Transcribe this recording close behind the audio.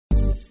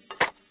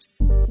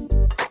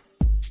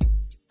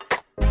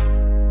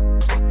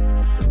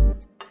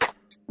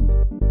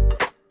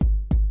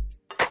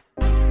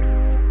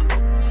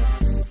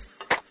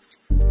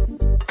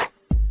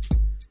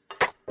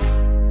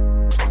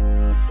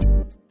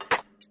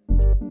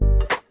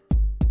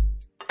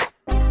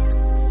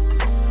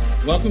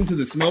Welcome to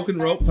the Smoke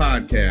and Rope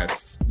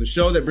Podcast, the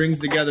show that brings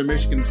together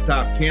Michigan's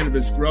top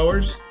cannabis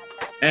growers,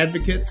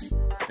 advocates,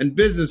 and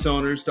business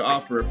owners to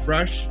offer a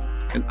fresh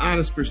and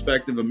honest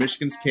perspective of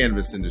Michigan's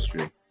cannabis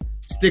industry.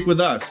 Stick with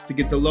us to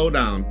get the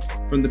lowdown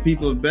from the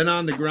people who have been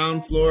on the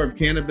ground floor of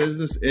cannabis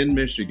business in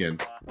Michigan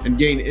and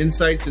gain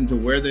insights into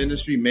where the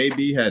industry may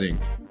be heading.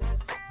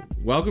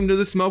 Welcome to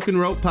the Smoke and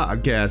Rope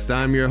Podcast.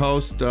 I'm your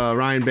host,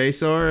 Ryan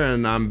Basore,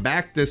 and I'm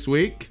back this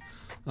week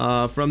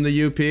from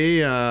the UP.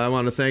 I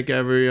want to thank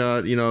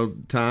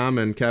Tom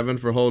and Kevin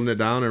for holding it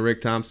down, and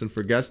Rick Thompson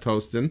for guest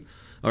hosting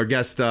or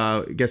guest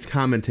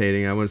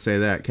commentating. I wouldn't say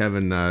that.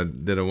 Kevin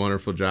did a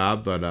wonderful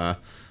job, but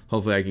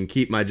hopefully I can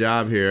keep my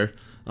job here.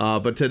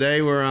 But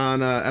today we're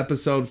on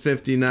episode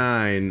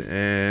 59,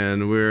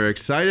 and we're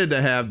excited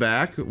to have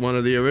back one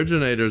of the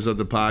originators of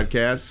the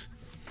podcast,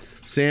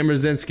 Sam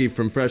Rosinski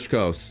from Fresh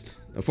Coast.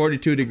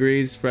 42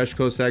 Degrees, Fresh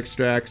Coast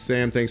Extracts.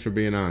 Sam, thanks for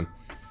being on.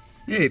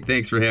 Hey,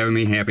 thanks for having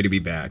me. Happy to be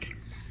back.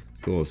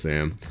 Cool,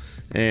 Sam.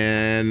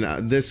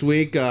 And this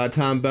week,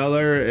 Tom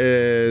Beller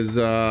is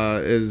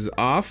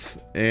off,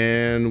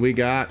 and we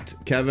got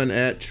Kevin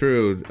at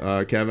Trude.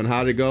 Kevin,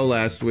 how'd it go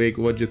last week?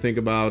 What'd you think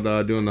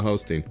about doing the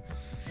hosting?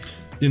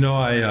 You know,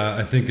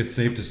 I think it's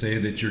safe to say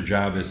that your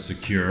job is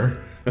secure.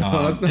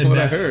 That's not what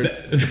I heard.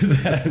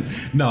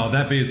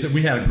 That being said,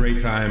 we had a great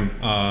time.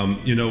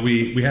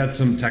 We had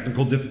some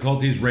technical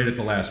difficulties right at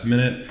the last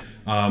minute.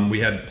 We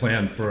had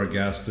planned for a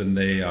guest, and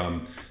they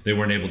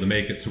weren't able to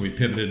make it, so we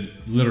pivoted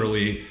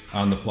literally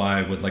on the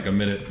fly with like a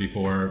minute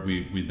before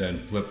we then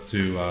flipped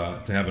to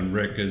having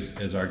Rick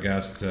as our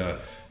guest to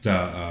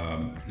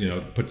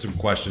put some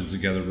questions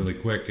together really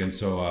quick, and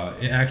so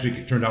it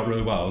actually turned out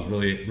really well. I was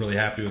really, really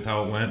happy with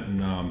how it went,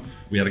 and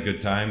we had a good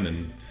time,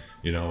 and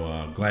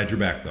glad you're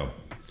back though.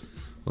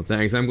 Well,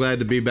 thanks. I'm glad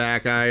to be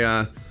back.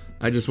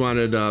 I just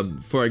wanted,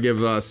 before I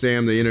give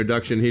Sam the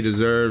introduction he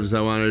deserves,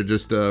 I wanted to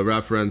just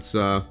reference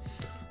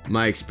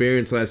my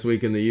experience last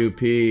week in the UP.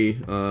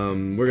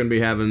 We're going to be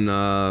having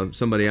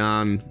somebody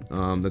on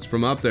that's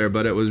from up there,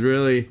 but it was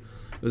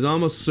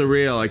almost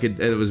surreal.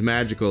 It was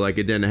magical. Like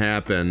it didn't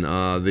happen.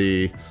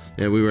 We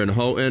were in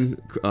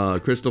Houghton,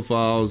 Crystal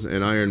Falls,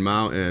 and Iron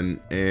Mountain,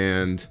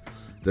 and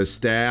the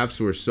staffs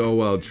were so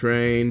well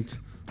trained.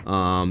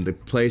 The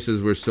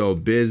places were so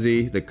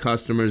busy. The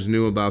customers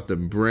knew about the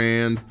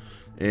brand,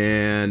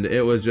 and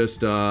it was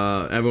just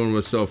everyone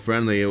was so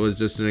friendly. It was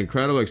just an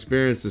incredible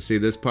experience to see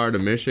this part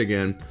of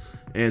Michigan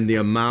and the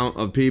amount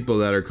of people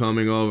that are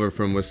coming over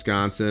from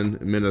Wisconsin,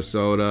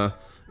 Minnesota,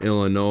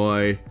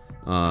 Illinois,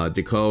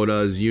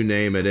 Dakotas, you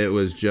name it. It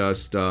was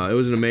just it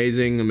was an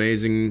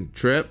amazing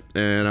trip,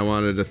 and I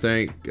wanted to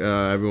thank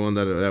everyone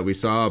that we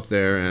saw up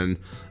there, and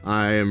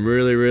I am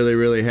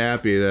really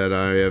happy that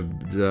I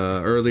have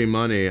early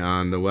money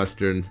on the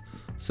western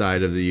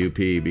side of the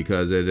UP,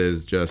 because it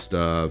is just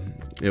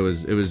it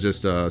was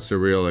just a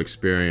surreal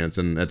experience,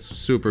 and that's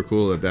super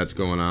cool that's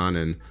going on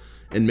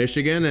in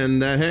Michigan,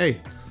 and that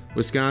hey,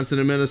 Wisconsin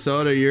and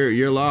Minnesota,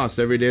 you're lost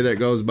every day that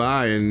goes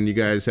by, and you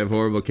guys have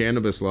horrible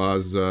cannabis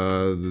laws.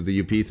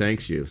 The UP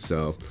thanks you.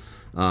 So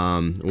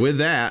with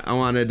that, I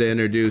wanted to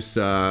introduce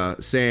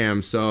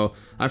Sam. So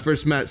I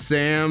first met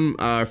Sam,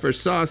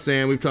 first saw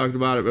Sam, we've talked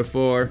about it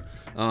before,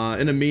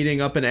 in a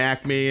meeting up in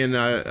Acme, and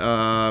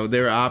they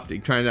were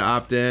trying to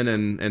opt in,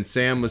 and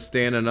Sam was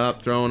standing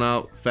up, throwing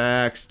out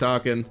facts,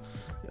 talking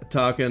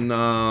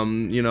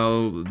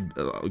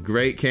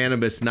great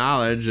cannabis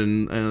knowledge,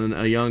 and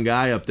a young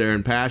guy up there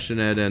and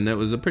passionate, and it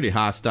was a pretty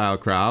hostile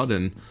crowd,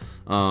 and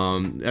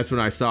that's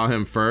when I saw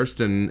him first,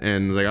 and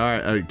was like, all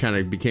right, I kind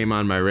of became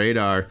on my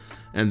radar.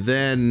 And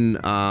then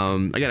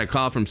I got a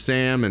call from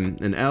Sam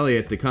and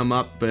Elliot to come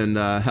up and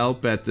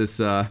help at this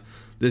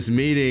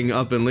meeting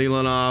up in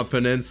Leelanau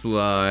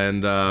Peninsula,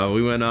 and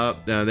we went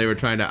up. They were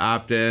trying to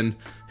opt in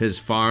his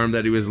farm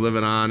that he was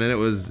living on, and it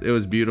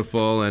was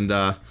beautiful, and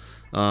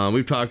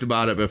we've talked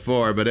about it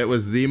before, but it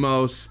was the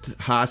most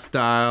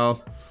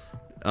hostile,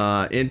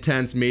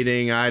 intense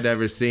meeting I'd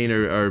ever seen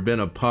or been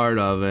a part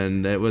of,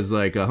 and it was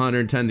like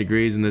 110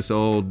 degrees in this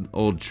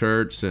old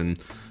church, and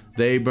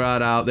they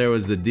brought out, there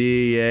was the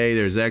DEA,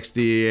 there's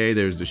ex-DEA,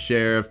 there's the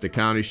sheriff, the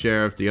county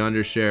sheriff, the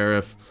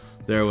undersheriff,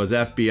 there was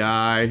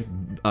FBI,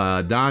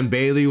 Don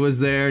Bailey was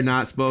there,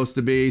 not supposed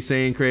to be,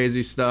 saying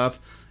crazy stuff.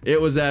 It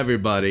was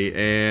everybody,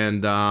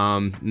 and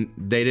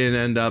they didn't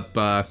end up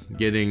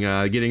getting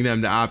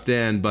them to opt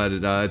in, but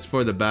it's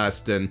for the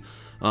best. And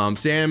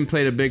Sam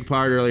played a big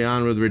part early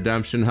on with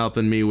Redemption,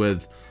 helping me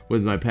with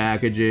my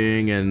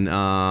packaging and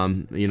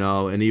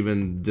and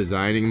even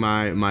designing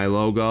my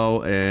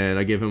logo, and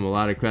I give him a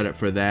lot of credit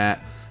for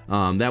that.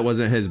 That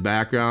wasn't his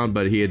background,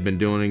 but he had been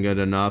doing it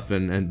enough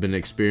and been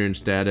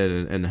experienced at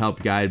it, and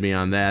helped guide me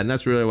on that. And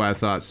that's really why I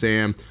thought,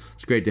 Sam,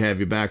 it's great to have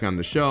you back on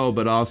the show,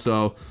 but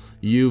also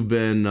you've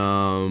been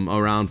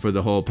around for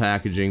the whole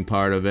packaging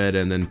part of it,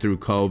 and then through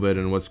COVID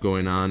and what's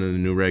going on and the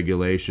new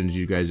regulations,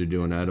 you guys are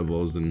doing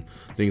edibles and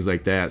things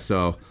like that.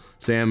 So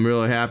Sam,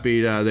 really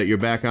happy that you're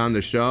back on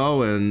the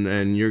show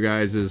and your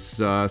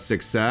guys'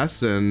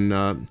 success,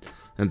 and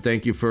and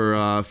thank you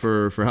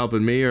for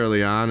helping me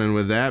early on. And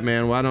with that,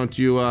 man, why don't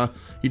you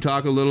you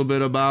talk a little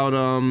bit about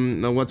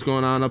what's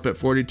going on up at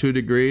 42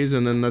 Degrees,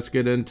 and then let's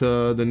get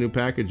into the new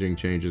packaging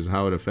changes,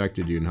 how it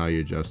affected you, and how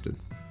you adjusted.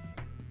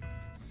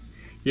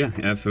 Yeah,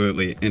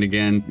 absolutely. And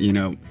again,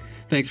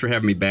 thanks for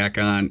having me back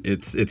on.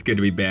 It's good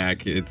to be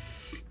back.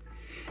 It's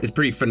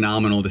pretty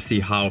phenomenal to see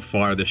how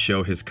far the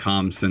show has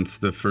come since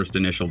the first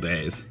initial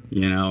days.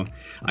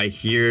 I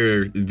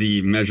hear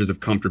the measures of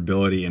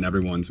comfortability in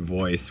everyone's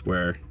voice,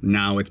 where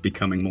now it's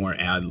becoming more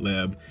ad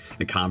lib.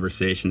 The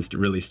conversation's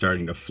really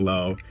starting to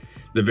flow.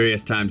 The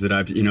various times that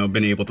I've,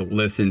 been able to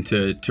listen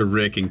to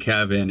Rick and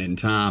Kevin and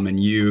Tom and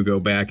you go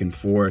back and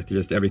forth,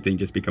 just everything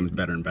just becomes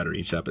better and better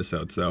each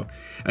episode. So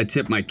I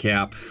tip my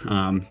cap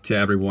to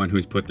everyone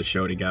who's put the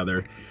show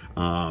together.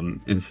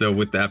 And so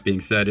with that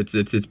being said,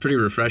 it's pretty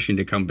refreshing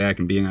to come back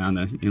and being on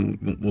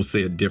the, we'll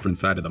say a different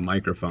side of the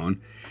microphone.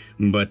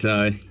 But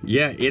I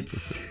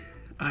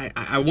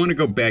want to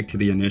go back to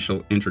the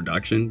initial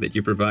introduction that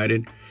you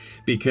provided,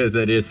 because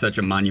that is such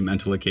a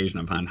monumental occasion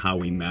upon how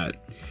we met.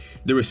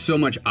 There was so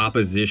much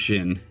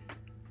opposition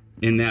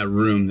in that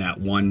room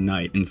that one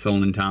night in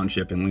Solon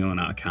Township in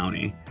Leelanau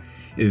County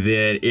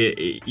that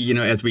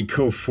as we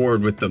go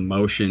forward with the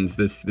motions,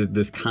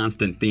 this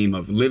constant theme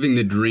of living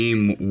the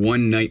dream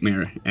one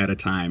nightmare at a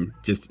time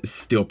just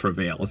still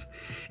prevails.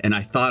 And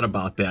I thought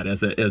about that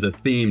as a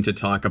theme to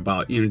talk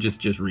about,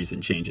 just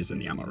recent changes in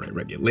the MRA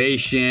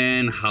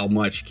regulation, how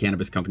much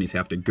cannabis companies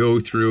have to go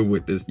through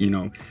with this,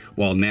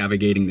 while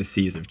navigating the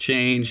seas of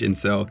change. And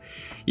so,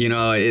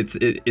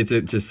 it's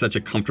just such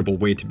a comfortable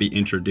way to be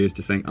introduced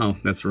to saying, oh,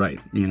 that's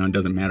right. It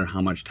doesn't matter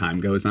how much time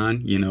goes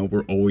on.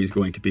 We're always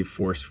going to be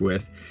forced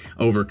with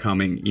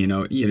overcoming,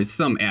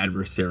 some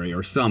adversary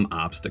or some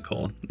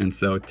obstacle. And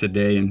so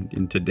today,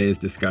 in today's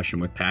discussion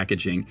with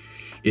packaging,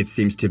 it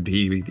seems to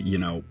be,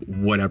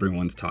 what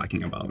everyone's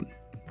talking about.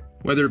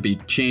 Whether it be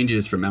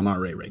changes from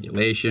MRA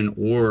regulation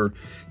or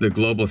the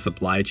global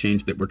supply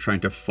chains that we're trying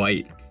to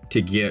fight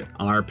to get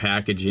our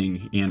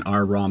packaging and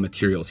our raw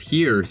materials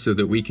here so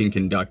that we can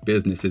conduct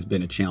business has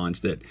been a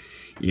challenge that,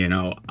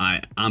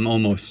 I'm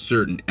almost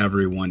certain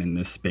everyone in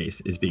this space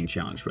is being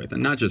challenged with,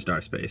 and not just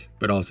our space,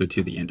 but also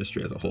to the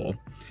industry as a whole.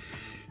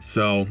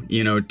 So,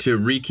 to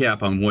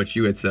recap on what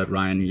you had said,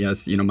 Ryan,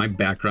 yes, my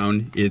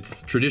background,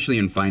 it's traditionally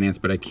in finance,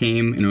 but I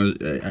came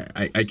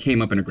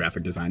up in a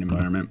graphic design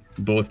environment.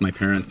 Both my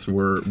parents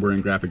were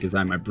in graphic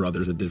design. My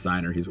brother's a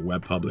designer. He's a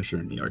web publisher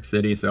in New York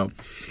City. So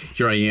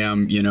here I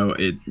am,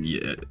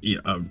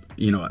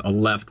 a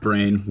left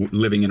brain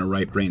living in a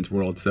right brain's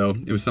world. So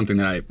it was something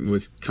that I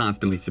was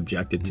constantly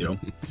subjected to.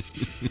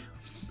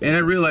 And I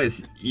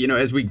realized,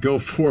 as we go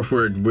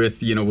forward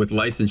with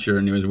licensure,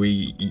 and as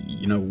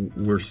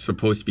we're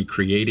supposed to be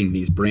creating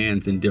these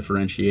brands and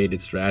differentiated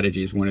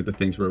strategies, one of the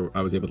things where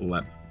I was able to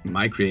let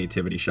my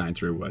creativity shine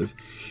through was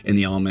in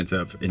the elements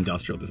of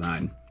industrial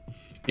design.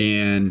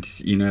 And,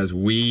 as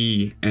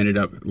we ended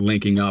up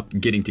linking up,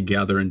 getting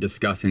together and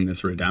discussing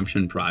this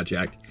redemption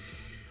project,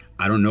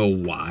 I don't know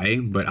why,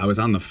 but I was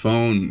on the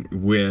phone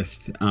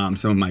with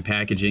some of my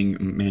packaging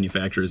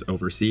manufacturers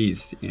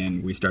overseas,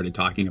 and we started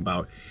talking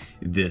about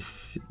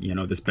this,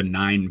 this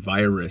benign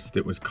virus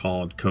that was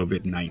called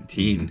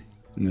COVID-19.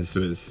 And this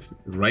was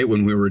right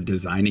when we were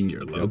designing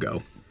your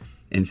logo.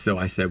 And so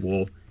I said,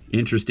 well,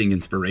 interesting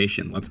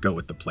inspiration. Let's go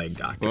with the plague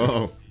doctor.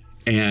 Oh.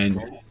 And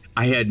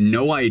I had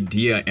no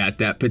idea at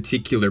that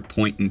particular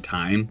point in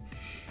time.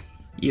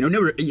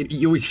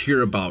 You always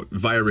hear about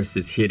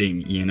viruses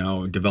hitting,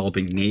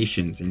 developing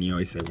nations, and you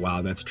always say,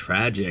 wow, that's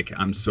tragic.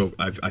 I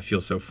feel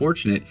so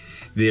fortunate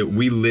that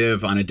we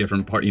live on a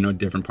different part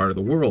of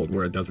the world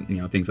where it doesn't,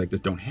 things like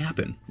this don't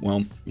happen.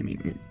 Well,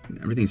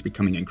 everything's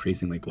becoming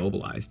increasingly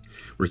globalized.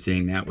 We're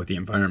seeing that with the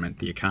environment,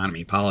 the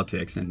economy,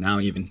 politics, and now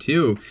even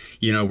too,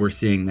 we're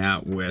seeing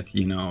that with,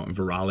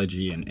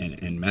 virology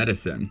and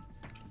medicine.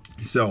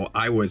 So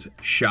I was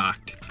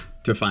shocked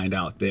to find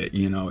out that,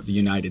 the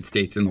United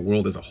States and the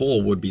world as a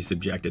whole would be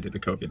subjected to the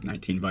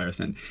COVID-19 virus.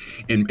 And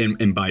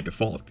by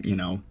default,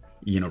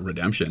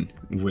 redemption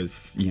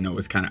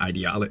was kind of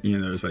ideology.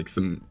 There was like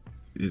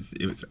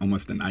it was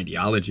almost an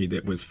ideology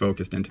that was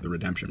focused into the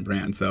redemption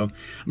brand. So I'm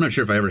not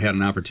sure if I ever had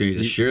an opportunity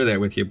to share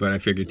that with you, but I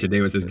figured today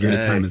was as good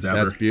a time as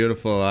ever. That's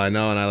beautiful. I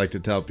know, and I like to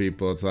tell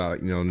people it's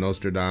like,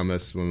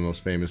 Nostradamus, one of the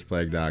most famous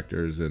plague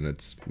doctors, and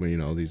it's,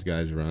 these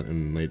guys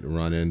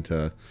run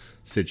into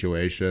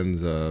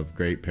situations of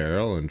great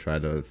peril and try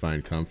to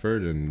find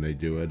comfort, and they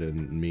do it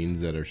in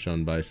means that are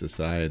shunned by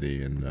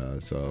society.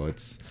 And so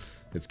it's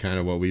kind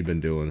of what we've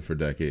been doing for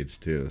decades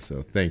too.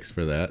 So thanks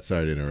for that.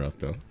 Sorry to interrupt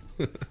though.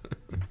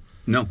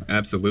 No,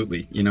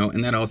 absolutely.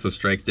 And that also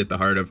strikes at the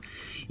heart of,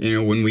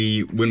 when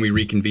we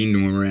reconvened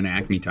when we were in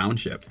Acme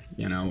Township,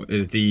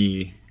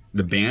 the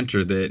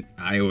banter that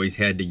I always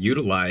had to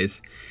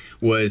utilize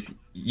was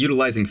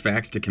utilizing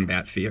facts to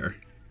combat fear.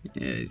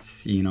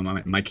 It's,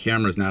 my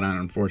camera's not on,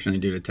 unfortunately,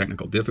 due to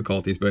technical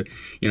difficulties, but,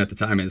 at the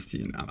time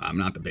I'm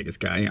not the biggest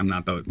guy. I'm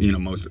not the,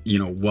 most,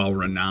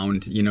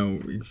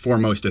 well-renowned,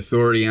 foremost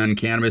authority on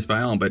cannabis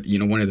by all. But,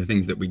 one of the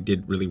things that we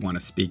did really want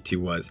to speak to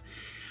was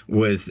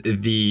was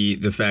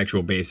the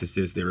factual basis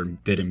is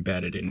that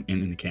embedded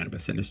in the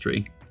cannabis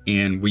industry.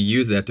 And we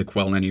use that to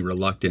quell any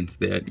reluctance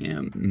that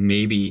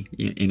maybe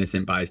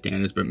innocent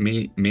bystanders, but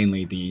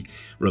mainly the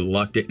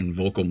reluctant and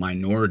vocal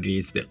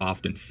minorities that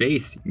often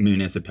face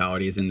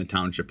municipalities in the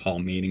township hall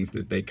meetings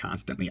that they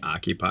constantly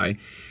occupy,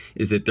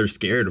 is that they're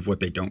scared of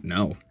what they don't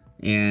know.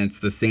 And it's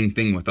the same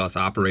thing with us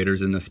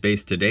operators in the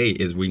space today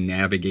as we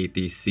navigate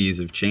these seas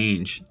of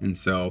change. And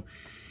so,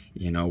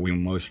 we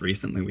most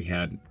recently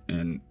had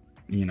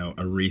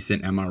a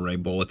recent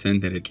MRA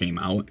bulletin that had came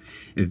out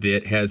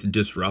that has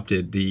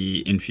disrupted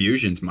the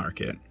infusions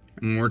market.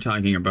 And we're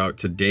talking about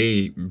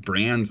today,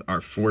 brands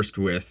are forced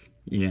with,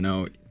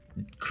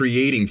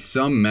 creating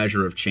some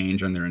measure of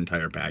change on their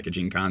entire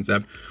packaging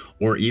concept,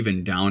 or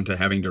even down to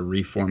having to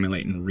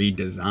reformulate and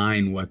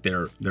redesign what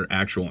their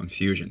actual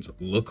infusions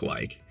look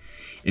like.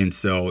 And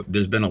so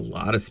there's been a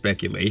lot of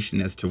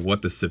speculation as to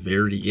what the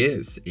severity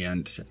is.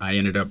 And I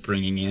ended up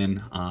bringing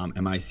in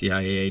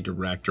MICIA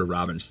director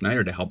Robin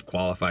Snyder to help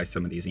qualify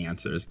some of these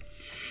answers.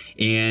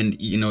 And,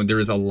 there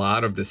is a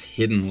lot of this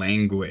hidden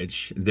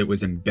language that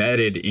was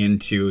embedded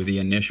into the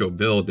initial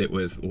bill that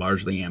was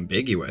largely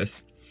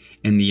ambiguous.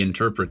 And the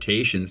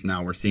interpretations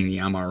now, we're seeing the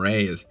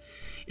MRA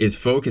is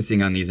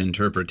focusing on these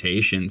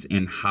interpretations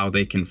and how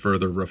they can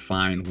further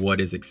refine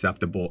what is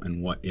acceptable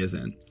and what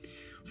isn't.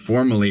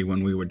 Formerly,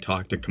 when we would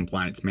talk to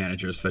compliance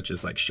managers such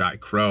as like Shy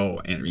Crow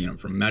and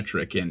from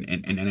Metric and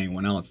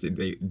anyone else,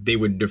 they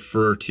would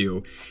defer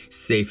to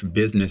safe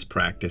business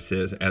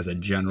practices as a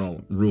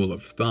general rule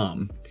of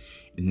thumb.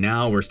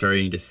 Now we're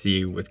starting to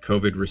see with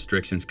COVID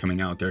restrictions coming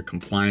out there,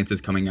 compliance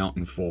is coming out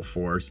in full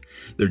force.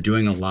 They're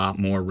doing a lot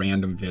more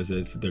random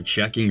visits. They're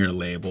checking your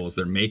labels.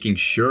 They're making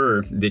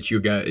sure that you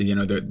got,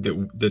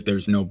 that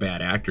there's no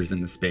bad actors in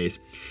the space.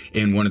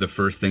 And one of the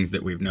first things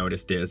that we've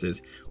noticed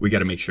is we got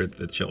to make sure that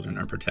the children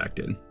are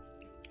protected.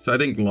 So I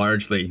think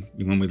largely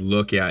when we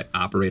look at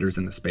operators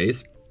in the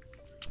space,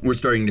 we're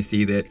starting to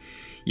see that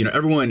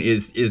everyone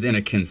is in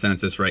a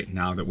consensus right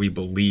now that we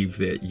believe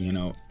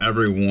that,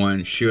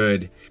 everyone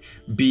should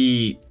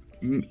be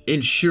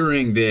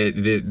ensuring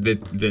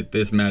that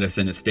this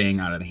medicine is staying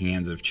out of the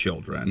hands of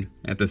children.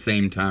 At the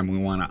same time, we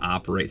want to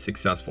operate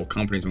successful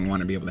companies. We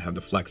want to be able to have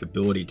the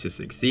flexibility to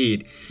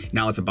succeed.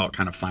 Now it's about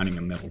kind of finding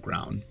a middle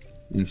ground.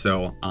 And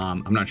so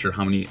I'm not sure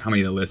how many of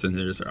the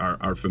listeners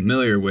are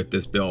familiar with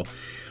this bill,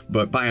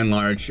 but by and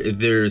large,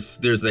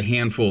 there's a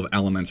handful of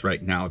elements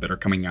right now that are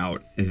coming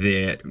out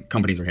that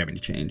companies are having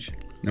to change.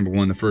 Number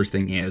one, the first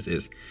thing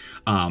is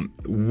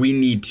we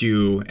need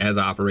to, as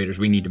operators,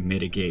 we need to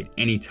mitigate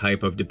any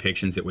type of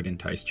depictions that would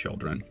entice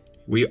children.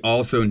 We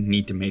also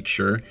need to make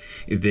sure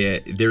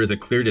that there is a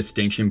clear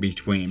distinction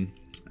between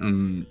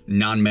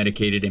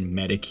non-medicated and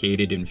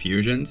medicated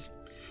infusions.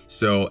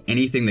 So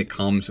anything that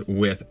comes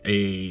with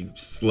a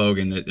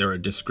slogan or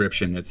a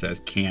description that says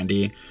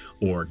candy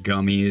or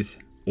gummies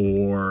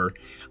or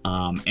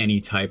any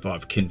type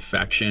of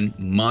confection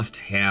must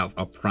have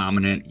a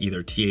prominent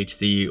either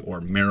THC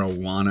or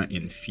marijuana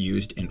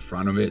infused in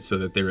front of it so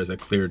that there is a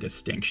clear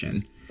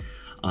distinction.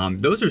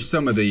 Those are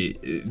some of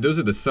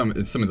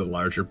the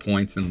larger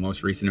points in the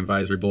most recent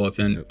advisory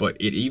bulletin, but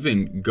it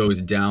even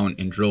goes down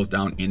and drills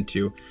down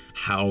into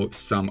how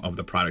some of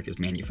the product is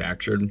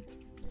manufactured.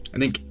 I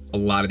think a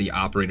lot of the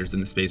operators in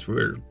the space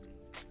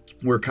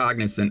we're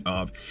cognizant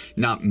of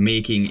not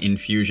making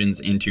infusions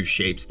into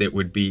shapes that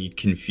would be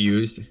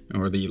confused,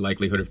 or the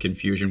likelihood of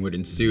confusion would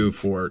ensue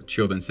for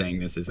children saying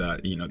this is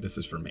this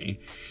is for me.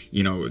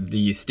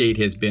 The state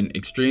has been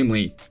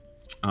extremely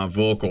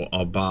vocal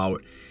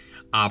about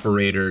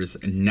operators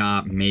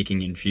not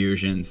making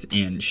infusions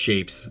in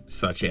shapes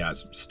such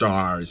as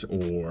stars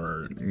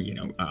or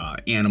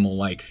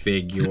animal-like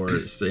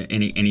figures,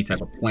 any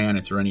type of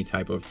planets or any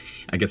type of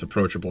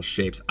approachable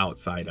shapes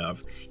outside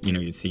of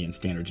you'd see in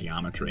standard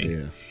geometry.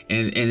 Yeah.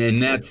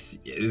 And that's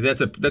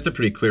a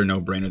pretty clear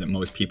no-brainer that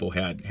most people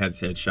had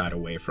shied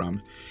away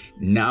from.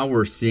 Now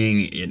we're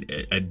seeing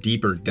a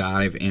deeper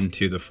dive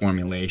into the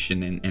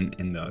formulation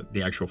and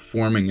the actual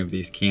forming of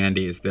these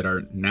candies that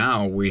are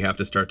now we have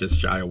to start to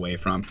shy away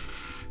from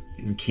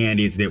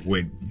candies that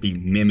would be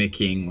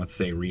mimicking, let's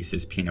say,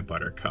 Reese's peanut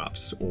butter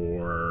cups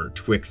or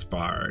Twix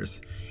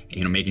bars.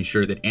 Making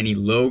sure that any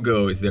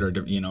logos that are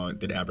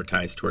that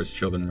advertise towards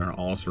children are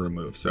also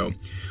removed. So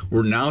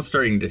we're now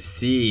starting to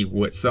see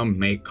what some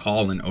may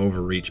call an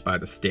overreach by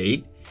the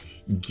state,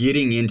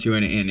 getting into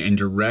and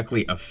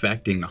directly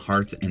affecting the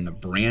hearts and the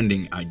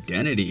branding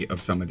identity of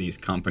some of these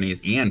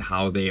companies and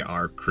how they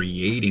are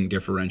creating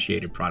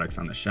differentiated products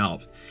on the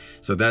shelf.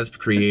 So that's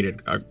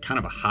created a kind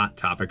of a hot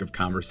topic of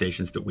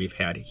conversations that we've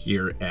had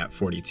here at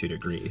 42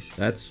 Degrees.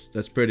 That's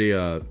pretty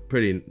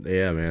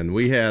yeah, man.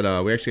 We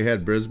actually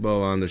had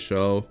Brisboe on the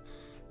show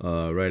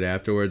right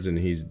afterwards, and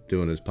he's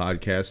doing his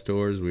podcast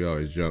tours. We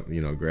always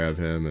grab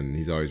him, and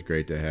he's always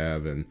great to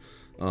have. And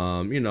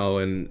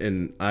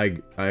and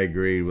I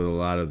agree with a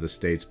lot of the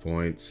state's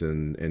points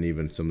and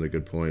even some of the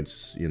good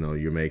points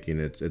you're making.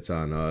 It's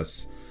on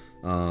us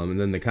And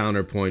then the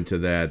counterpoint to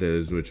that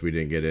is, which we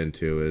didn't get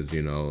into, is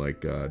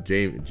like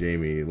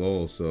Jamie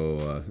Lowell is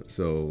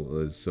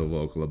so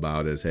vocal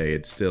about, is, hey,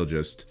 it's still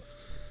just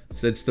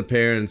it's the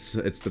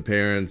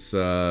parents'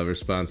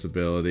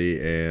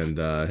 responsibility, and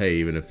hey,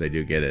 even if they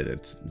do get it,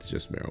 it's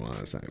just marijuana.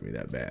 It's not gonna be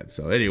that bad.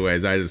 So,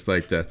 anyways, I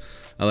like to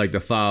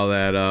follow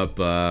that up,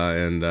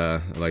 and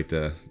I like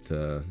to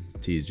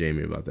tease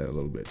Jamie about that a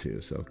little bit too.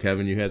 So,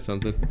 Kevin, you had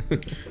something?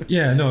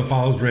 Yeah, no, it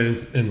follows right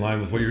in line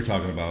with what you're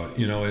talking about.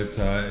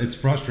 It's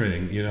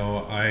frustrating.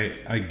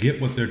 I get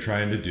what they're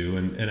trying to do,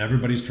 and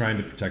everybody's trying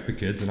to protect the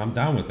kids, and I'm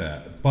down with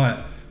that.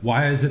 But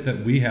why is it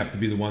that we have to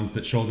be the ones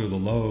that shoulder the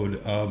load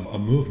of a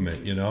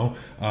movement?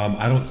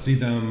 I don't see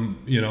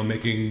them,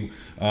 making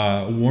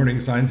warning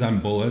signs on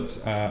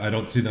bullets. I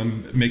don't see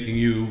them making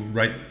you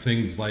write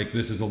things like,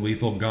 this is a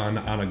lethal gun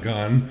on a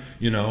gun.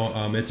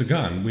 It's a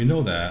gun. We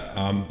know that.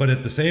 But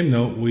at the same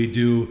note, we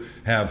do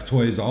have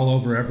toys all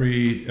over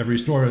every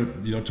store,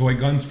 toy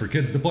guns for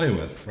kids to play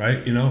with,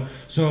 right?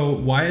 So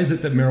why is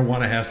it that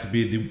marijuana has to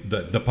be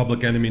the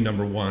public enemy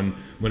number one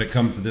when it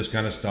comes to this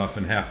kind of stuff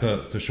and have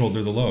to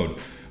shoulder the load?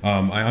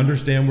 I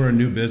understand we're a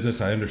new business.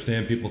 I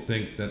understand people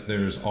think that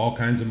there's all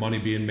kinds of money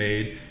being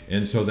made,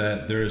 and so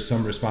that there is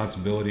some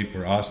responsibility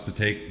for us to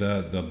take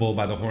the bull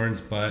by the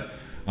horns. But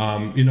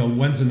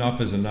when's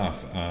enough is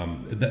enough.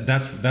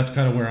 That's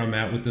kind of where I'm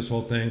at with this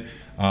whole thing.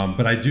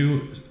 But I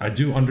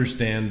do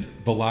understand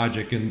the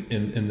logic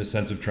in the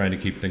sense of trying to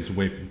keep things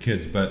away from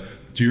kids. But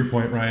to your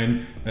point,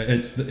 Ryan,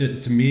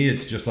 to me,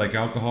 it's just like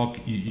alcohol.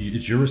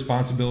 It's your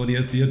responsibility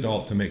as the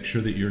adult to make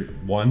sure that you're,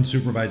 one,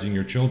 supervising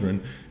your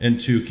children, and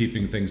two,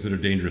 keeping things that are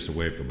dangerous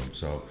away from them.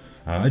 So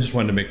I just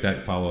wanted to make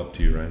that follow up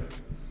to you, Ryan.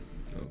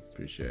 Oh,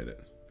 appreciate it.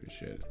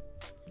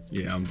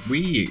 Yeah,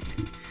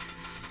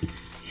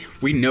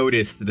 we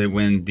noticed that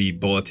when the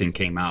bulletin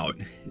came out,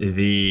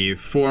 the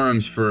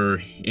forums for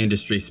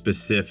industry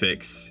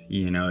specifics,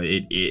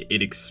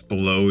 it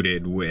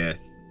exploded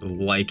with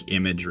like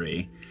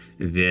imagery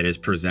that is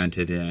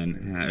presented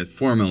in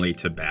formerly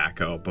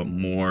tobacco, but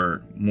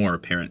more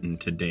apparent in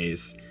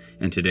today's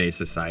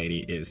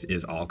society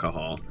is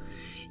alcohol.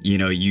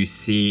 You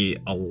see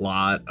a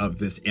lot of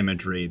this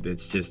imagery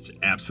that's just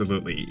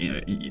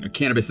absolutely,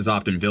 cannabis is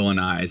often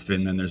villainized,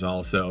 and then there's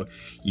also,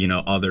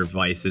 other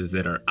vices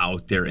that are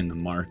out there in the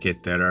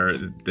market that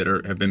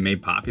have been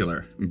made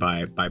popular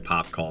by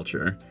pop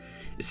culture.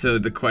 So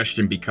the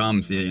question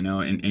becomes,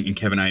 and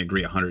Kevin and I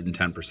agree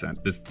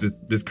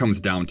 110%. This comes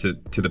down to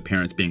the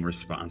parents being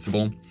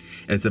responsible.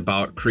 It's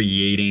about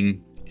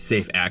creating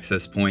safe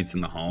access points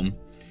in the home.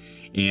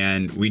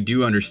 And we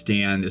do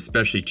understand,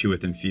 especially too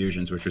with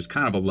infusions, which was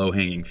kind of a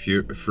low-hanging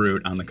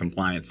fruit on the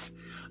compliance,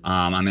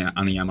 on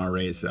the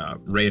MRA's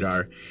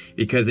radar,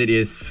 because it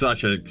is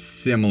such a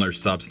similar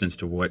substance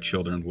to what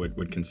children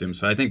would consume.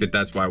 So I think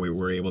that's why we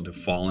were able to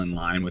fall in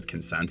line with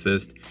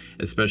consensus,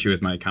 especially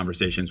with my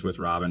conversations with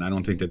Robin. I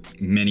don't think that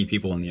many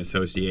people in the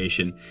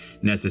association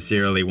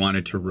necessarily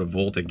wanted to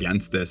revolt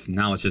against this.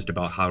 Now it's just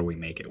about how do we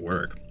make it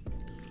work.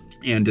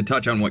 And to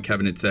touch on what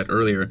Kevin had said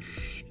earlier,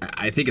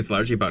 I think it's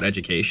largely about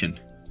education.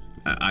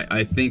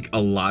 I think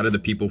a lot of the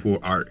people who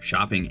are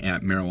shopping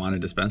at marijuana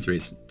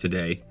dispensaries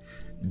today,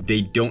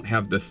 they don't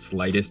have the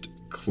slightest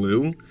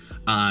clue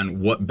on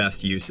what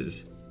best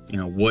uses.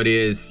 What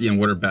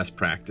are best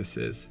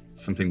practices?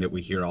 It's something that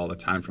we hear all the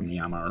time from the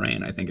MRA,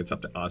 and I think it's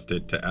up to us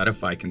to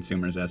edify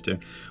consumers as to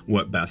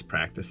what best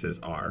practices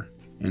are.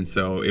 And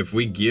so if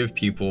we give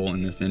people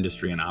in this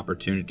industry an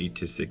opportunity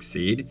to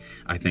succeed,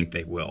 I think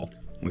they will.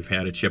 We've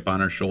had a chip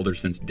on our shoulder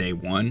since day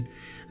one.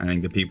 I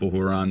think the people who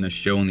are on this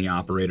show and the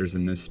operators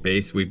in this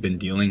space, we've been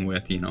dealing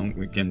with,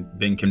 we've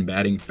been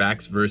combating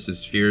facts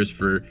versus fears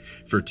for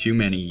too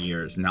many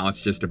years. Now it's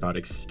just about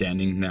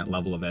extending that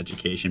level of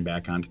education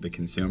back onto the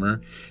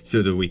consumer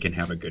so that we can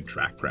have a good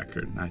track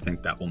record. And I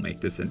think that will make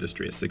this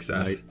industry a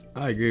success.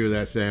 I agree with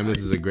that, Sam. This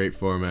is a great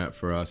format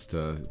for us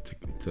to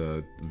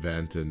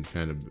vent and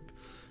kind of,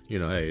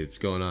 hey, it's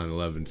going on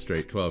 12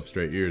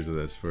 straight years of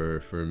this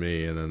for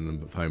me, and then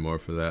probably more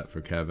for that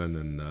for Kevin,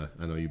 and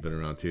I know you've been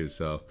around too.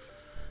 So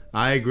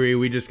I agree.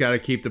 We just got to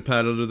keep the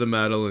pedal to the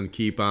metal and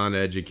keep on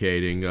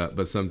educating.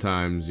 But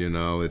sometimes,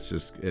 it's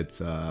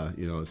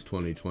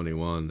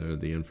 2021.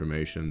 The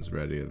information's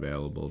ready,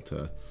 available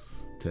to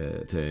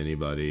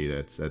anybody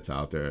that's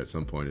out there. At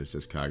some point, it's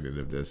just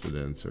cognitive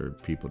dissonance, or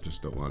people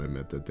just don't want to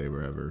admit that they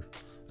were ever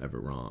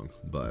wrong.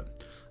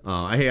 But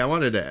hey, I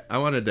wanted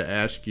to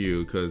ask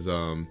you, because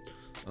I've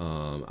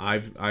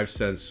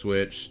since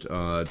switched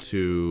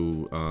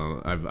to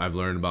I've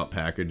learned about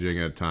packaging.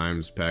 At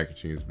times,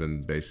 packaging has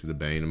been basically the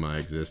bane of my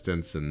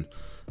existence, and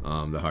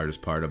the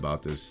hardest part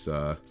about this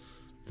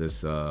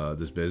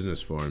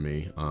business for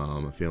me.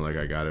 I feel like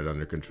I got it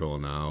under control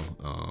now,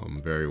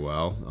 very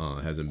well.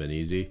 It hasn't been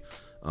easy,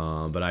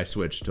 but I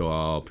switched to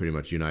all pretty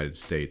much United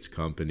States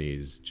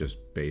companies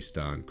just based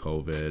on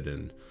COVID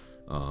and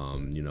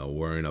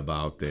worrying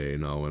about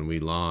when we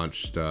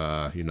launched,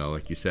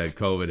 like you said,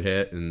 COVID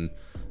hit and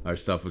our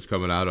stuff was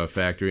coming out of a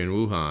factory in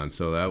Wuhan.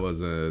 So that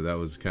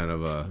was kind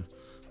of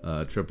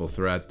triple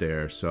threat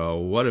there. So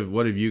what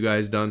have you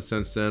guys done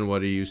since then?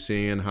 What are you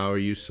seeing? How are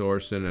you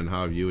sourcing, and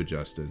how have you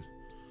adjusted?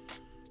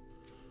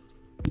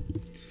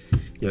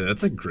 Yeah,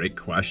 that's a great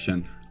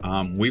question.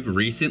 We've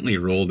recently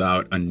rolled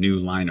out a new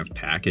line of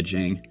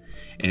packaging,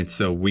 and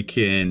so we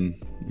can,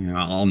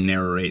 I'll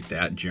narrate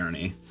that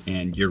journey.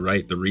 And you're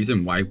right, the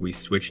reason why we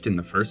switched in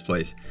the first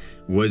place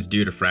was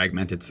due to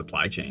fragmented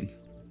supply chains.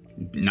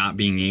 Not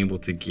being able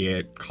to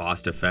get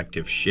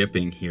cost-effective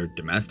shipping here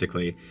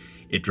domestically,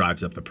 it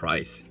drives up the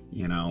price.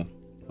 A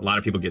lot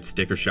of people get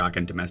sticker shock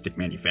on domestic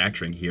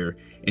manufacturing here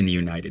in the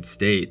United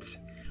States.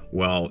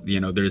 Well,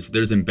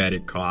 there's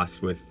embedded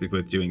costs with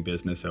doing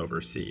business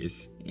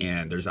overseas,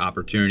 and there's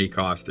opportunity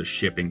cost, there's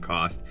shipping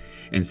cost,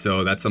 and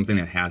so that's something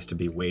that has to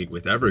be weighed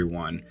with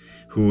everyone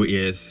who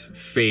is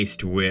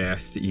faced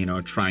with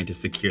trying to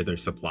secure their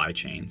supply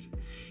chains.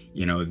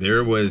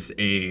 There was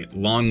a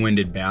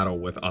long-winded battle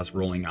with us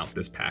rolling out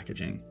this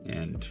packaging,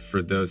 and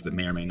for those that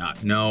may or may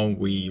not know,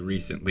 we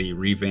recently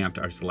revamped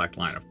our select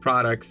line of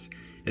products.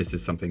 This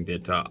is something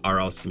that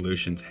RL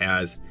Solutions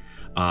has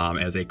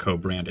as a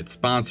co-branded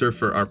sponsor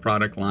for our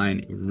product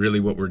line. Really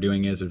what we're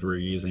doing is we're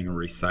using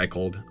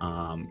recycled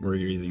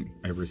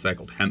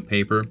hemp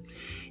paper.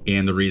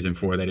 And the reason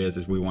for that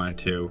is we wanted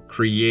to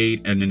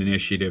create an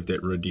initiative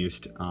that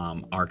reduced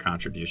our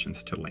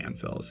contributions to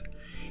landfills.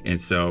 And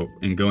so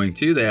in going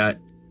through that,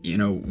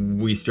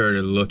 we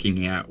started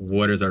looking at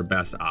what is our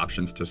best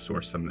options to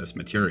source some of this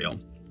material.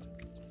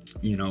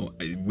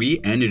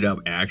 We ended up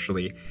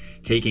actually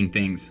taking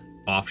things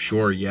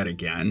offshore yet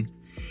again.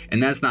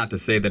 And that's not to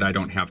say that I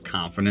don't have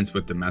confidence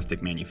with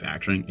domestic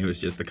manufacturing. It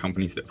was just the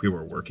companies that we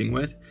were working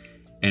with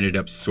ended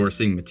up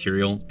sourcing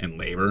material and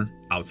labor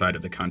outside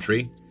of the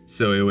country.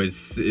 So it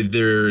was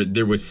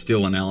there was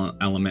still an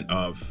element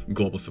of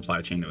global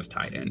supply chain that was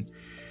tied in.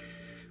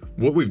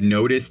 What we've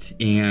noticed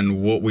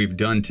and what we've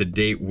done to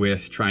date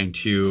with trying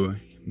to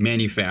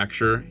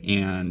manufacture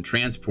and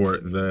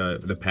transport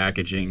the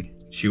packaging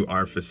to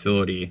our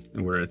facility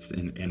where it's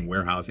in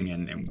warehousing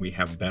and we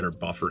have better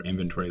buffer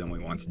inventory than we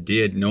once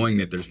did, knowing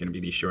that there's going to be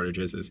these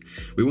shortages, is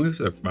we went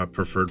with a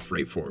preferred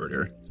freight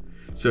forwarder.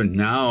 So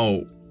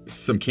now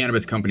some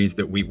cannabis companies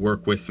that we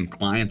work with, some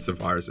clients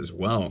of ours as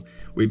well,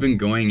 we've been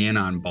going in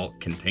on bulk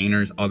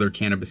containers, other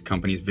cannabis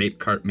companies, vape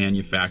cart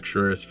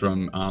manufacturers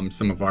from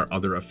some of our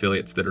other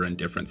affiliates that are in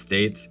different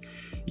states.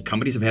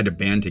 Companies have had to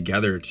band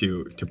together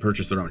to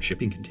purchase their own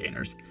shipping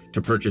containers,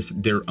 to purchase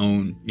their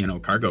own,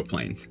 cargo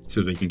planes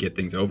so they can get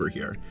things over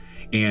here.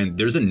 And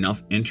there's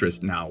enough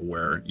interest now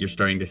where you're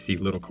starting to see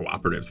little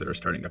cooperatives that are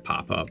starting to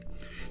pop up.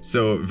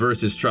 So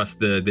versus trust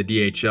the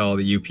DHL,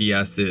 the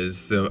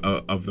UPSs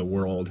of the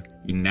world,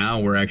 now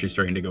we're actually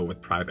starting to go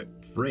with private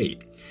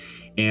freight.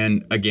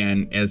 And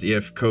again, as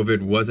if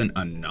COVID wasn't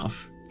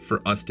enough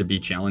for us to be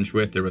challenged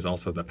with, there was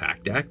also the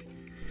PACT Act.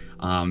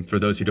 For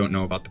those who don't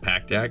know about the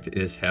PACT Act,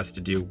 this has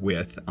to do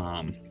with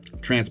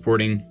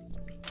transporting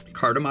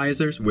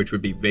cartomizers, which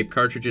would be vape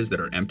cartridges that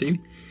are empty,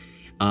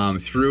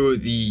 through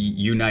the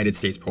United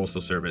States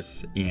Postal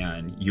Service,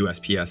 and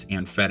USPS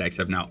and FedEx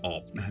have now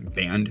all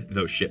banned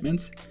those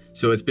shipments.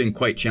 So it's been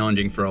quite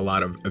challenging for a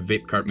lot of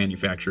vape cart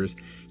manufacturers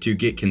to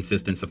get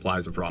consistent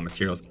supplies of raw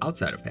materials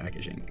outside of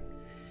packaging.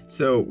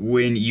 So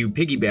when you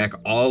piggyback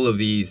all of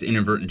these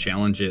inadvertent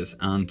challenges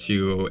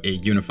onto a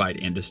unified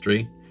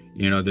industry,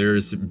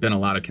 there's been a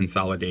lot of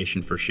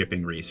consolidation for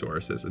shipping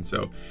resources. And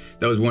so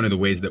that was one of the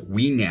ways that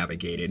we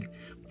navigated.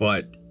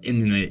 But in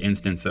the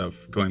instance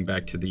of going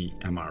back to the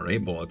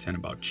MRA bulletin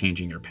about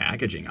changing your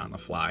packaging on the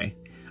fly,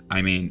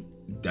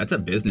 that's a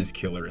business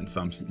killer in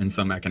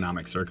some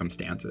economic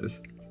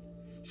circumstances.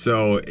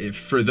 So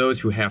for those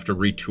who have to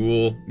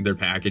retool their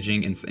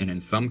packaging, and in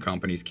some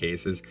companies'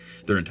 cases,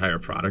 their entire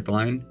product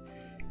line,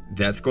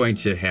 that's going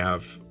to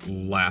have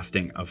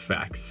lasting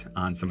effects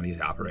on some of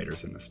these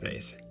operators in the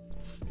space.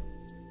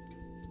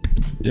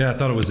 Yeah, I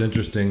thought it was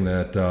interesting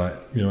that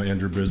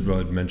Andrew Brisboe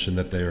had mentioned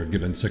that they are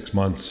given 6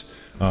 months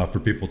for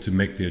people to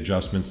make the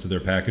adjustments to their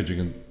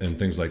packaging and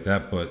things like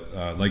that. But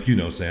like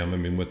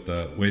Sam, with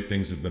the way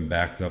things have been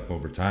backed up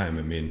over time,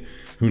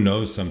 who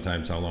knows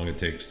sometimes how long it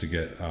takes to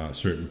get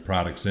certain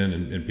products in,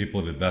 and people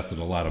have invested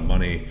a lot of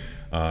money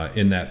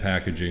in that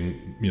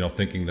packaging,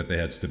 thinking that they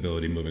had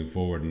stability moving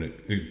forward, and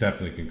it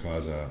definitely can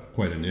cause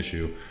quite an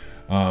issue.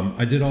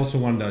 I did also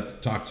want to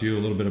talk to you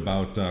a little bit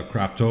about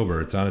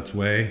Croptober. It's on its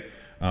way.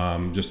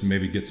 Just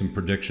maybe get some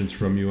predictions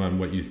from you on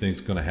what you think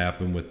is going to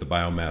happen with the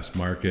biomass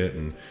market,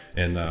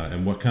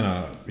 and what kind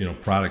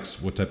of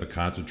products, what type of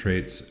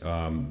concentrates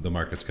the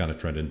market's kind of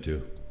trend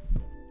into.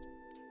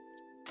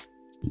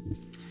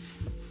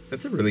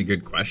 That's a really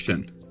good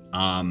question.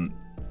 I'm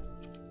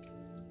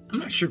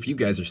not sure if you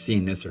guys are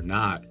seeing this or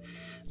not,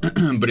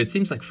 but it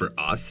seems like for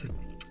us,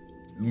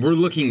 we're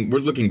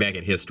looking back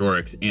at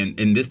historics,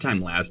 and this time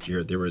last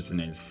year there was an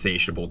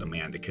insatiable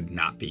demand that could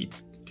not be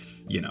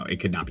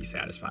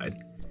satisfied.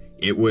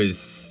 It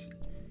was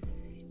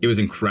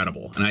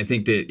incredible, and I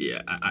think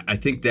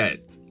that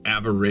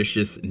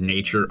avaricious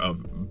nature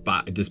of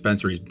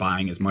dispensaries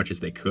buying as much as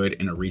they could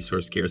in a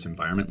resource scarce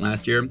environment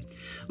last year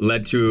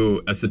led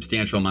to a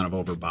substantial amount of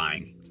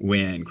overbuying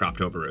when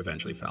Croptober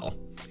eventually fell.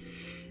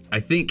 I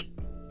think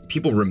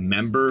people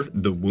remember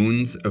the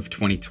wounds of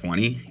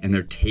 2020 and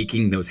they're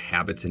taking those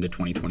habits into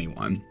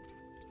 2021.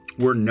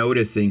 We're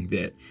noticing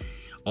that,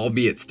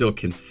 albeit still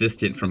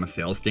consistent from a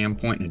sales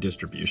standpoint and a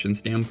distribution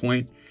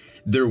standpoint,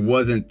 there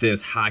wasn't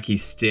this hockey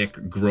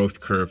stick growth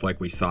curve like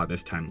we saw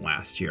this time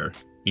last year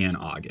in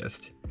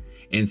August.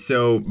 And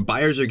so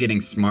buyers are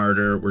getting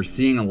smarter. We're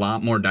seeing a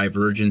lot more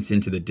divergence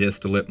into the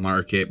distillate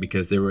market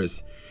because there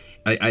was,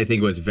 I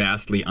think it was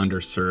vastly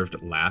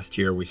underserved last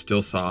year. We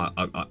still saw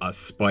a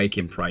spike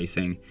in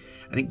pricing.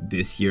 I think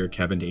this year,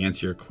 Kevin, to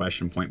answer your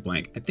question point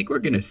blank, I think we're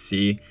going to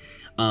see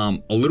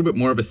a little bit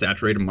more of a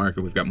saturated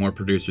market. We've got more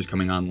producers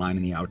coming online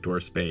in the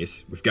outdoor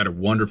space. We've got a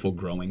wonderful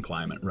growing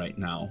climate right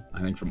now. I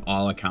think from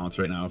all accounts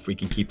right now, if we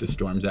can keep the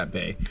storms at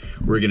bay,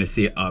 we're going to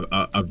see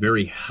a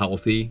very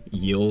healthy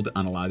yield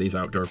on a lot of these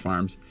outdoor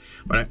farms.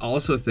 But I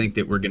also think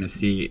that we're going to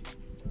see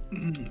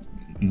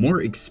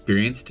more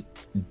experienced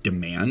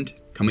demand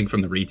coming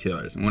from the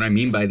retailers. And what I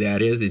mean by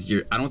that is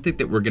I don't think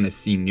that we're going to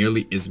see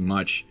nearly as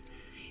much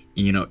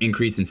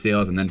increase in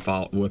sales and then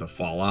fall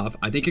off.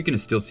 I think you're going to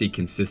still see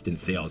consistent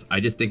sales. I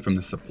just think from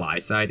the supply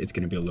side, it's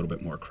going to be a little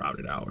bit more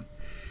crowded out.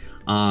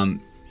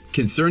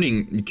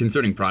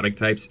 Concerning product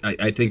types,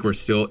 I think we're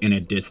still in a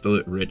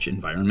distillate-rich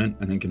environment.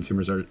 I think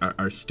consumers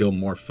are still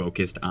more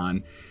focused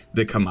on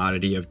the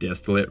commodity of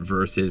distillate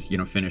versus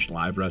finished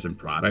live resin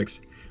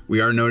products. We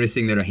are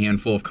noticing that a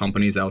handful of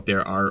companies out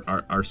there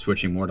are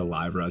switching more to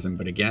live resin,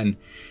 but again,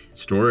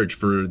 storage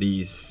for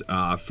these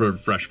for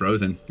fresh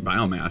frozen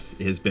biomass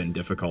has been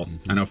difficult.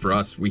 I know for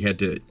us, we had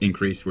to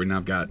increase. We now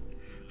got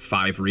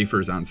 5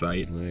 reefers on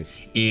site. Nice.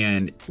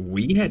 And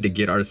we had to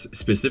get ours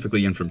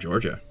specifically in from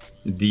Georgia.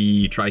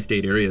 The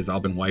tri-state area has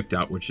all been wiped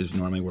out, which is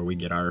normally where we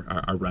get our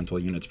rental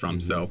units from.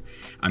 So,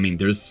 I mean,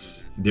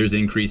 there's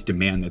increased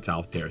demand that's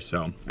out there.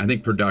 So I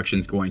think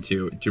production's going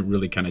to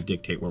really kind of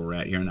dictate where we're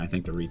at here, and I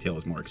think the retail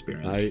is more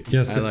experienced.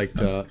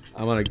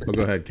 I want to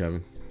go ahead,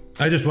 Kevin.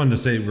 I just wanted to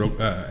say,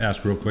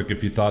 ask real quick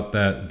if you thought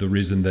that the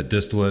reason that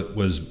distillate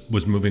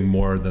was moving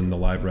more than the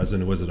live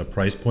resin, was it a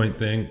price point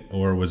thing,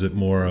 or was it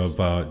more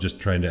of just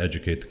trying to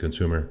educate the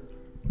consumer?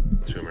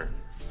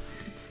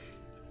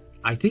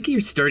 I think you're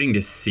starting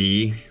to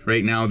see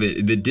right now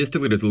that the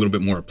distillate is a little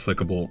bit more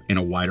applicable in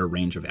a wider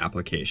range of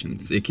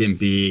applications. It can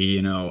be,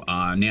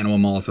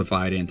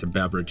 nano-emulsified into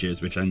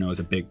beverages, which I know is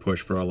a big push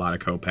for a lot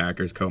of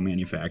co-packers,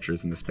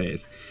 co-manufacturers in the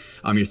space.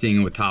 You're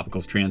seeing it with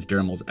topicals,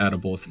 transdermals,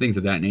 edibles, things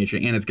of that nature,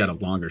 and it's got a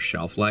longer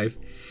shelf life.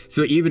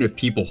 So even if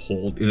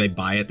people they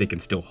buy it, they can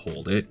still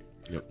hold it.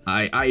 Yep.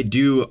 I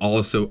do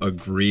also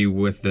agree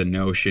with the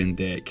notion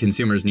that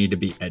consumers need to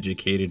be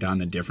educated on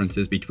the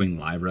differences between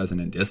live resin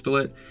and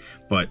distillate,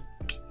 but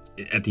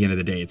at the end of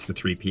the day, it's the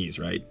 3 Ps,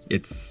 right?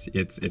 It's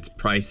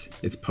price,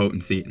 it's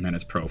potency, and then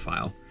it's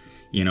profile.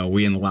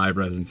 We in the live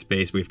resin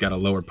space, we've got a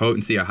lower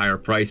potency, a higher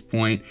price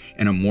point,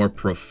 and a more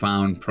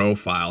profound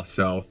profile.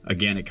 So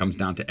again, it comes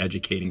down to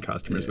educating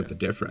customers with the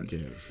difference.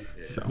 Yeah.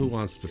 So who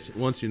wants to?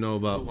 Once you know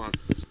about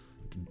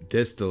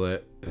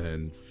distillate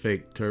and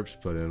fake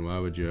terps put in, why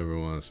would you ever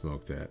want to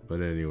smoke that?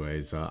 But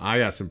anyways, I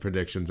got some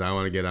predictions I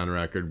want to get on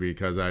record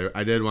because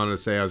I did want to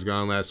say I was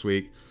gone last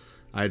week.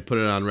 I had put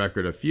it on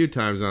record a few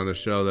times on the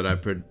show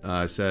that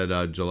I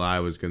said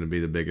July was going to be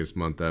the biggest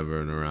month ever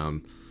and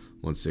around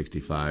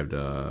 165 to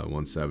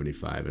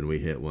 175, and we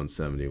hit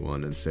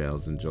 171 in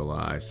sales in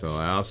July. So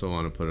I also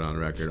want to put it on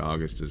record.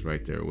 August is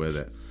right there with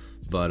it.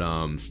 But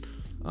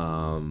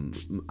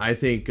I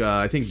think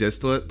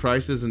distillate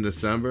prices in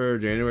January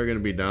are going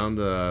to be down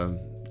to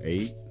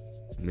 $8,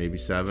 maybe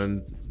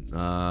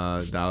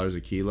 $7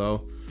 a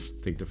kilo.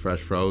 I think the fresh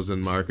frozen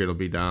market will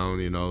be down,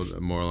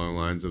 more along the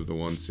lines of the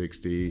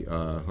 $160,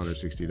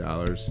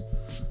 $160.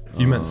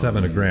 You meant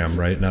 $7 a gram,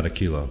 right? Not a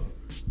kilo.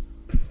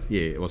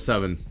 Yeah, well,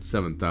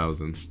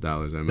 $7,000.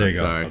 I meant. There you go.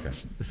 Sorry.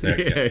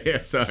 Okay.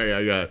 Yeah. Sorry,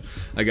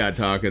 I got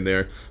talking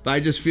there. But I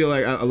just feel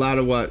like a lot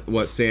of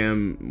what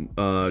Sam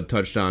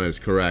touched on is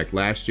correct.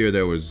 Last year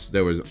there was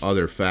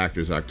other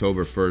factors.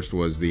 October 1st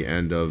was the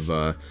end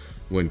of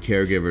when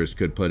caregivers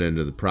could put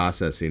into the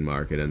processing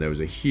market, and there was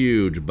a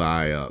huge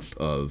buy up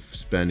of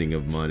spending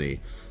of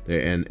money.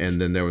 And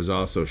then there was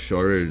also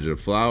shortage of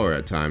flour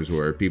at times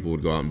where people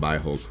would go out and buy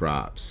whole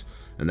crops.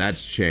 And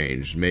that's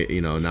changed.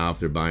 Now if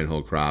they're buying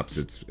whole crops,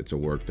 it's a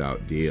worked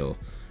out deal,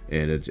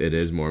 and it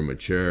is more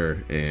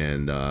mature.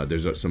 And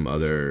there's some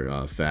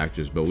other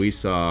factors, but we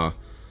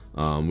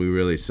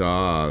really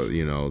saw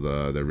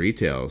the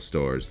retail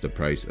stores, the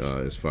price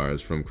as far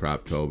as from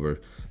Croptober,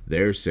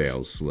 their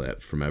sales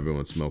slipped from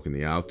everyone smoking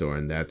the outdoor,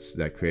 and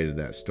that created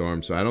that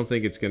storm. So I don't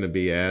think it's going to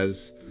be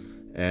as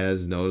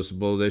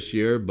noticeable this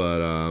year,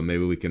 but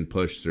maybe we can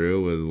push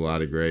through with a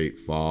lot of great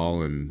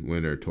fall and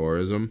winter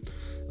tourism.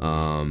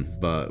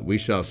 But we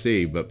shall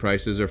see. But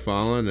prices are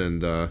falling,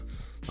 and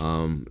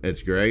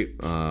it's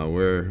great.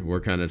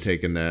 We're kind of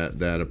taking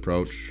that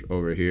approach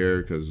over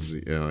here because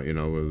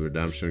with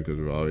Redemption, because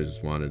we've always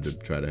wanted to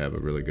try to have a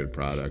really good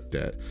product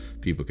that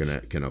people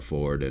can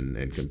afford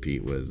and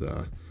compete with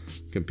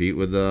compete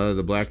with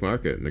the black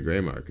market and the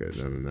gray market.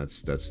 I mean,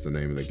 that's the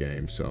name of the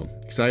game. So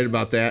excited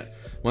about that.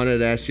 Wanted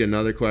to ask you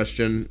another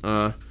question,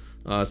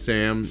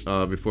 Sam,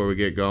 before we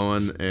get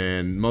going.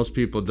 And most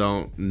people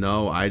don't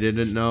know, I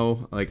didn't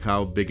know, like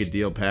how big a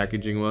deal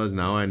packaging was.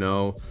 Now I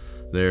know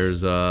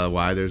there's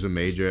why there's a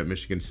major at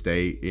Michigan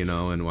State,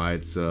 and why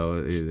it's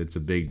a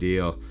big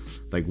deal.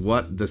 Like,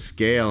 what the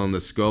scale and the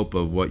scope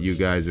of what you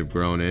guys have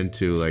grown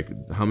into, like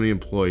how many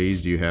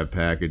employees do you have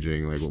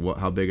packaging, like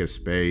how big a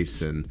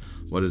space, and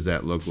what does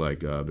that look like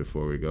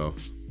before we go?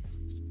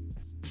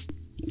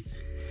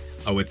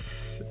 Oh,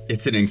 it's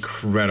an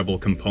incredible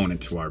component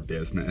to our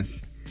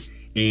business.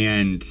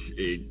 And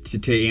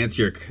to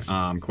answer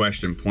your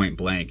question point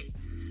blank,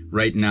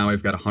 right now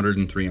we've got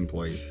 103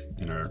 employees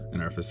in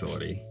our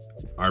facility.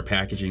 Our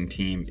packaging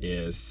team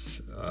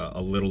is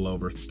a little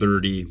over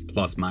 30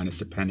 plus minus,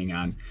 depending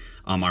on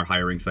our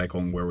hiring cycle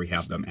and where we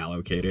have them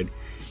allocated,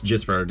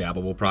 just for our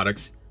dabbable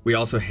products. We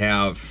also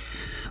have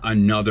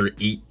another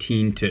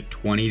 18 to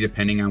 20,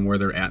 depending on where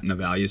they're at in the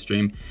value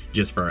stream,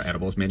 just for our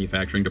edibles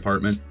manufacturing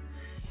department.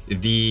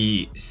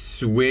 The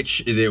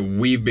switch that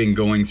we've been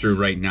going through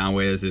right now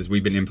is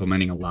we've been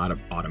implementing a lot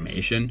of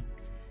automation,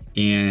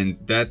 and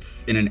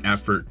that's in an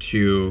effort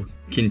to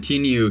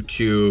continue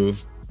to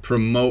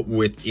promote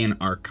within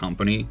our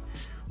company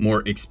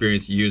more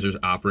experienced users,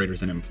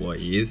 operators, and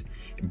employees,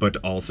 but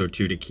also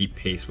to keep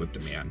pace with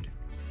demand.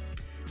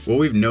 What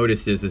we've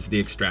noticed is the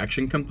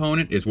extraction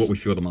component is what we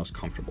feel the most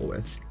comfortable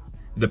with.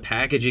 The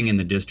packaging and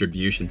the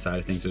distribution side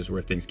of things is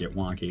where things get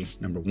wonky.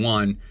 Number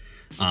one,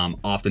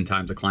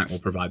 oftentimes the client will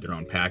provide their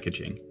own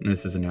packaging. And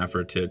this is an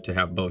effort to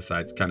have both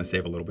sides kind of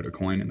save a little bit of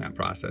coin in that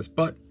process.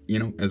 But,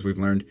 as we've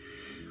learned,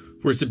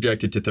 we're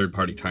subjected to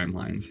third-party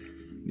timelines.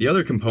 The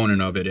other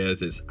component of it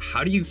is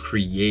how do you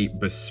create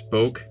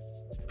bespoke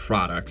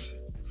products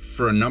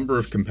for a number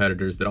of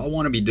competitors that all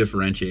want to be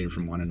differentiated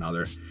from one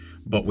another,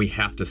 but we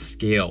have to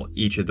scale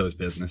each of those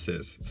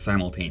businesses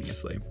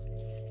simultaneously.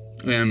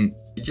 And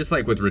just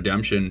like with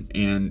Redemption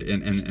and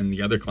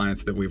the other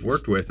clients that we've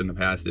worked with in the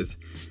past, is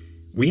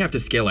we have to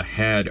scale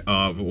ahead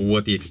of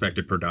what the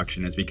expected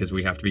production is, because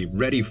we have to be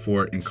ready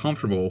for it and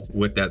comfortable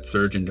with that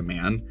surge in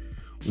demand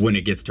when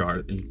it gets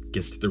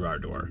through our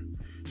door.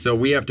 So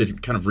we have to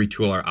kind of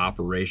retool our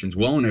operations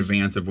well in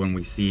advance of when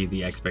we see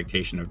the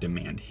expectation of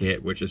demand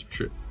hit, which has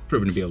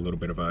proven to be a little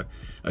bit of a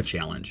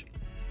challenge.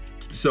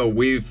 So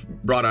we've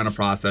brought on a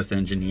process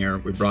engineer.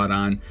 We brought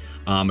on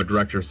a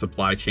director of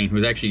supply chain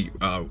who actually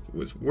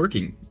was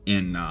working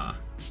in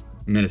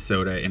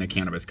Minnesota in a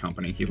cannabis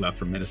company. He left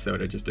from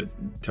Minnesota, just to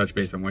touch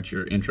base on what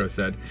your intro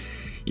said.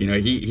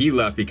 He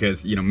left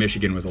because,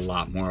 Michigan was a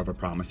lot more of a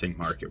promising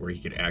market where he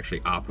could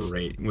actually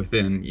operate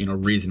within,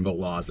 reasonable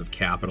laws of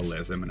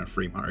capitalism and a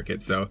free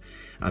market. So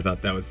I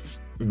thought that was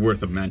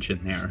worth a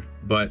mention there.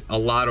 But a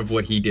lot of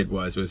what he did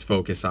was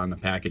focus on the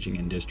packaging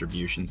and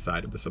distribution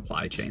side of the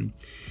supply chain.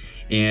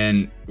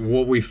 And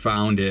what we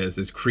found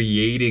is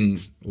creating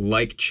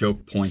like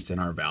choke points in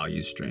our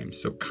value stream.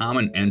 So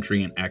common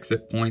entry and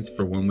exit points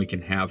for when we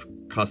can have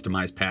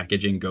customized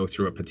packaging go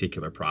through a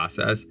particular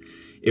process.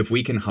 If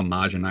we can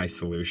homogenize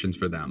solutions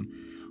for them,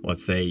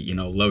 let's say,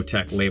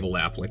 low-tech label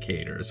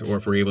applicators, or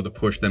if we're able to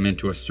push them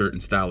into a certain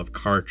style of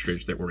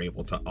cartridge that we're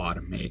able to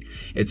automate.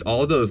 It's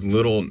all those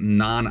little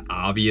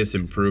non-obvious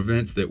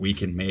improvements that we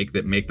can make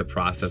that make the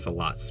process a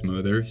lot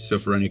smoother. So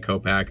for any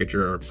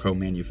co-packager or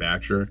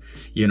co-manufacturer,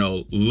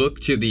 look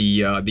to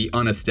the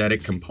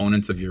unaesthetic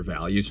components of your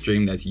value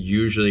stream. That's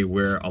usually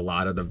where a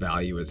lot of the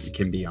value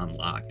can be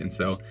unlocked. And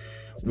so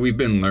we've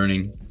been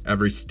learning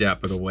every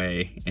step of the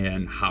way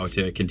and how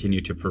to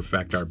continue to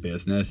perfect our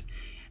business,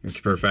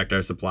 perfect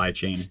our supply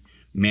chain,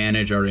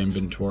 manage our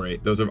inventory.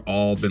 Those have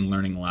all been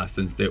learning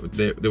lessons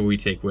that we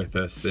take with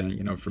us,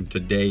 from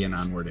today and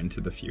onward into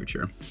the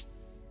future.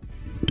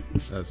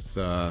 That's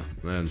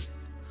man.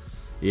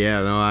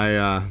 Yeah,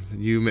 no,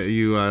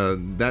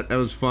 that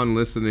was fun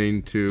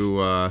listening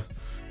to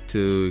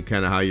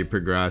kind of how you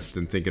progressed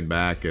and thinking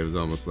back. It was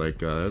almost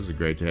like it was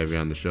great to have you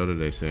on the show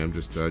today, Sam.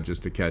 Just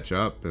to catch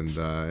up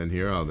and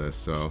hear all this.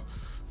 So.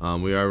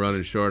 We are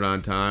running short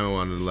on time. I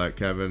wanted to let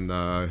Kevin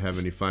have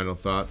any final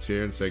thoughts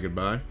here and say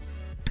goodbye.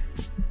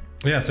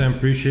 Yeah, Sam,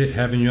 appreciate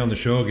having you on the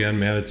show again,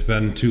 man. It's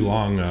been too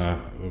long.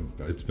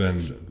 It's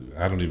been,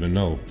 I don't even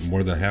know,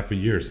 more than half a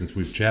year since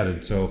we've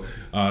chatted. So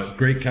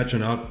great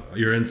catching up.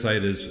 Your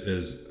insight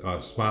is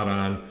spot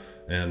on.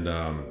 And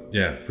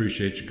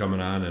appreciate you coming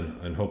on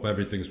and hope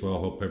everything's well.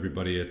 Hope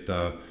everybody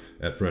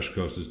at Fresh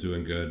Coast is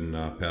doing good,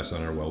 and pass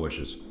on our well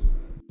wishes.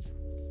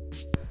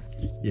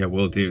 Yeah,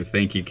 will do.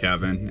 Thank you,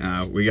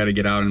 Kevin. We got to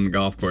get out on the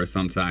golf course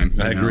sometime.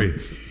 I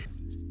agree.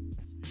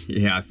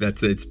 Yeah,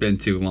 it's been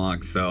too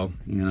long. So,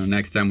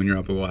 next time when you're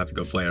up, we'll have to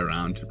go play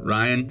around.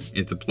 Ryan,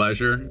 it's a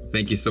pleasure.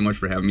 Thank you so much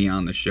for having me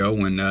on the show.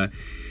 And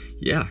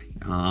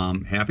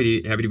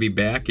happy to be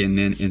back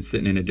and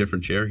sitting in a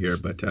different chair here.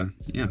 But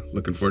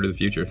looking forward to the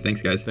future.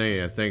 Thanks, guys.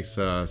 Thanks,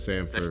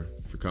 Sam, for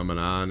coming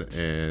on,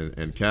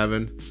 and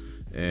Kevin.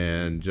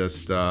 And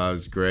just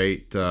it's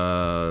great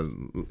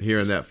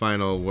hearing that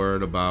final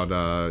word about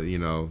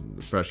the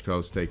Fresh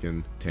Coast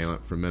taking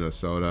talent from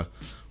Minnesota.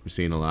 We're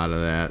seeing a lot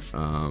of that.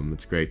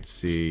 It's great to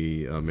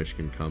see a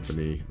Michigan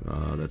company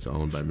that's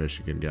owned by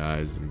Michigan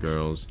guys and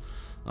girls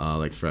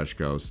like Fresh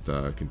Coast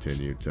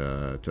continue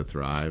to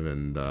thrive.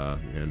 And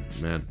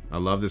man, I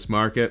love this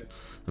market.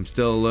 I'm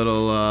still a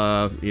little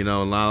in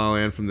La La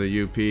Land from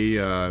the UP.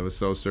 It was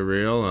so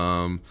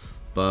surreal.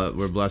 But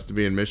we're blessed to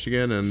be in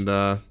Michigan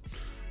and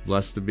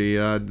blessed to be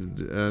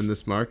in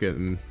this market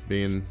and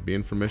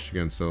being from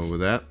Michigan. So with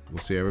that, we'll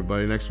see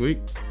everybody next week.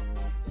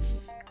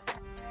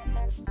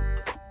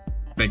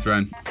 Thanks,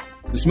 Ryan.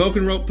 The Smoke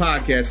and Rope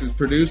Podcast is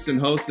produced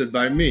and hosted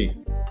by me,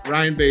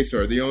 Ryan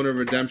Basore, the owner of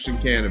Redemption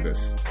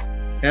Cannabis.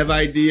 Have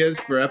ideas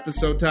for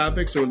episode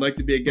topics or would like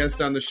to be a guest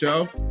on the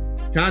show?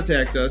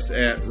 Contact us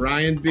at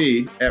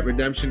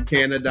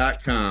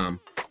ryanb@redemptioncanna.com.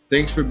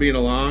 Thanks for being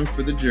along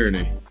for the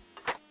journey.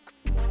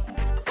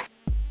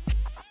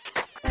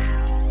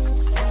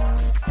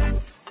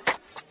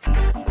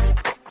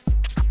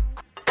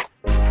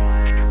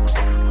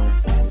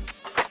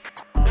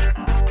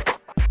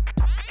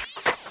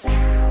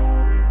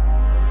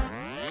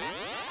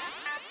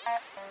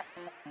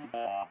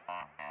 Bye.